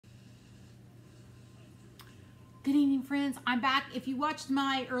Good evening, friends. I'm back. If you watched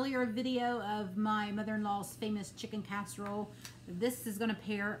my earlier video of my mother-in-law's famous chicken casserole, this is going to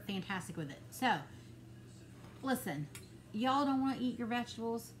pair fantastic with it. So, listen, y'all don't want to eat your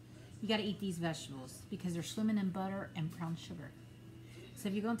vegetables. You got to eat these vegetables because they're swimming in butter and brown sugar. So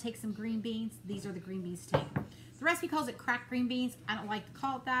if you're going to take some green beans, these are the green beans to take. The recipe calls it cracked green beans. I don't like to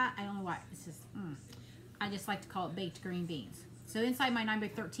call it that. I don't know why. It's just, I just like to call it baked green beans. So inside my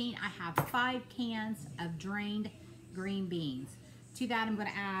 9x13, I have 5 cans of drained green beans. To that, I'm going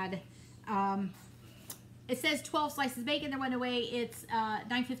to add, it says 12 slices of bacon. There went away. It's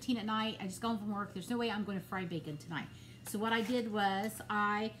 9:15 at night. I just got home from work. There's no way I'm going to fry bacon tonight. So what I did was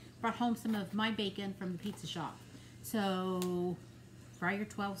I brought home some of my bacon from the pizza shop. So fry your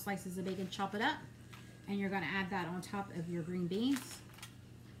 12 slices of bacon, chop it up, and you're going to add that on top of your green beans.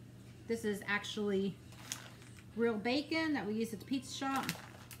 This is actually real bacon that we use at the pizza shop.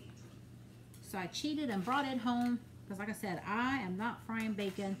 So I cheated and brought it home because, like I said, I am not frying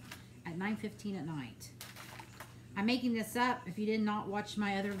bacon at 9:15 at night. I'm making this up. If you did not watch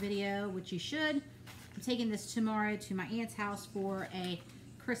my other video, which you should, I'm taking this tomorrow to my aunt's house for a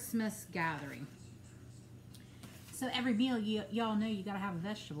Christmas gathering. So every meal, y'all know you got to have a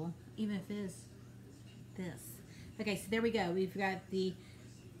vegetable, even if it is this. Okay, so there we go. We've got the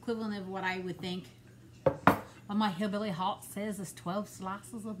equivalent of what I would think on my Hillbilly Hot says is 12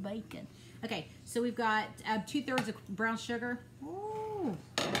 slices of bacon. Okay, so we've got 2/3 of brown sugar. Ooh,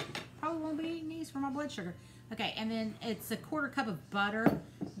 probably won't be eating these for my blood sugar. Okay, and then it's a 1/4 cup of butter,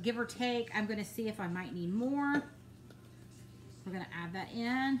 give or take. I'm going to see if I might need more. We're going to add that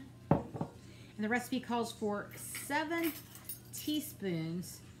in. And the recipe calls for 7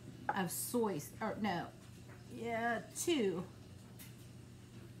 teaspoons of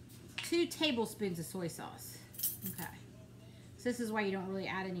two tablespoons of soy sauce. Okay. So this is why you don't really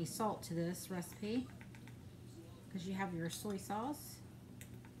add any salt to this recipe, because you have your soy sauce.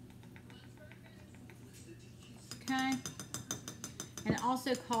 Okay. And it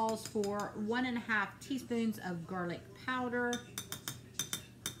also calls for 1.5 teaspoons of garlic powder.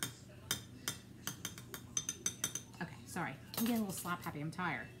 Okay, sorry. I'm getting a little slap happy. I'm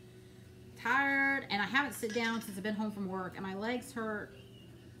tired. And I haven't sit down since I've been home from work, and my legs hurt,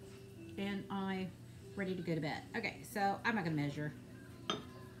 and I'm ready to go to bed. Okay, so I'm not going to measure.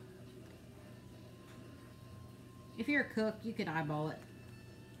 If you're a cook, you could eyeball it.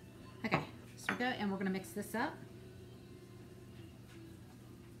 Okay, so we go, and we're going to mix this up.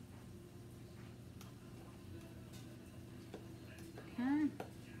 Okay.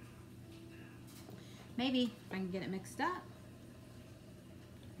 Maybe I can get it mixed up.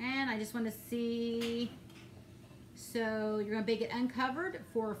 And I just want to see. So you're going to bake it uncovered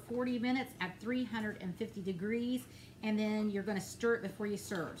for 40 minutes at 350 degrees, and then you're going to stir it before you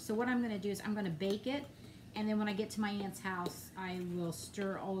serve. So what I'm going to do is I'm going to bake it, and then when I get to my aunt's house, I will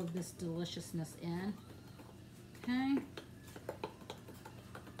stir all of this deliciousness in. Okay.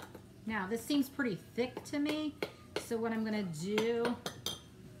 Now this seems pretty thick to me, so what I'm going to do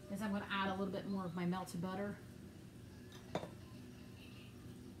is I'm going to add a little bit more of my melted butter.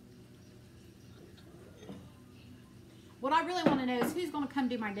 What I really want to know is who's going to come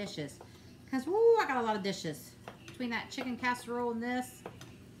do my dishes. Because, woo, I got a lot of dishes. Between that chicken casserole and this,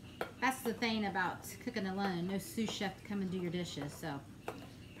 that's the thing about cooking alone. No sous chef to come and do your dishes. So,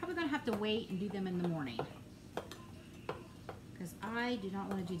 probably going to have to wait and do them in the morning. Because I do not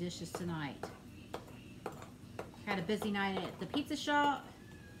want to do dishes tonight. Had a busy night at the pizza shop.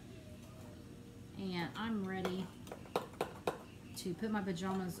 And I'm ready to put my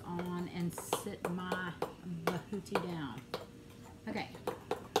pajamas on and sit my bahootie down. Okay,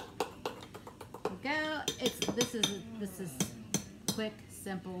 here we go. This is quick,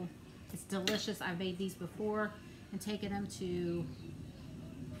 simple. It's delicious. I've made these before and taken them to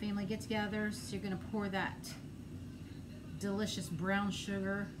family get-togethers. So you're gonna pour that delicious brown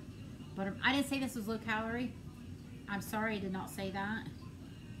sugar butter. I didn't say this was low calorie. I'm sorry, I did not say that.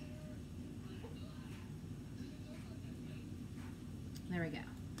 There we go.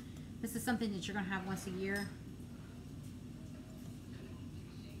 This is something that you're going to have once a year.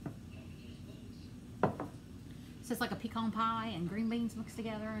 So it's like a pecan pie and green beans mixed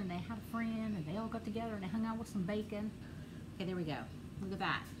together, and they had a friend, and they all got together, and they hung out with some bacon. Okay, there we go. Look at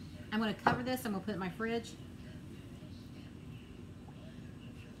that. I'm going to cover this. I'm going to put it in my fridge.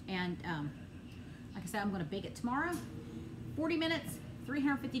 And like I said, I'm going to bake it tomorrow. 40 minutes,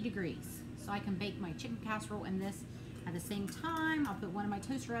 350 degrees. So I can bake my chicken casserole in this at the same time. I'll put one in my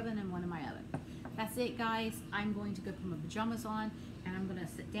toaster oven and one in my oven. That's it, guys. I'm going to go put my pajamas on, and I'm going to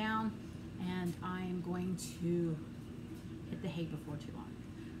sit down, and I'm going to hit the hay before too long.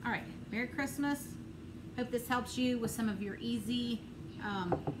 All right, Merry Christmas. Hope this helps you with some of your easy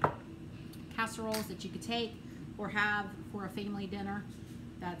casseroles that you could take or have for a family dinner.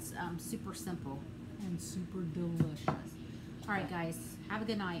 That's super simple and super delicious. All right, guys, have a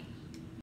good night.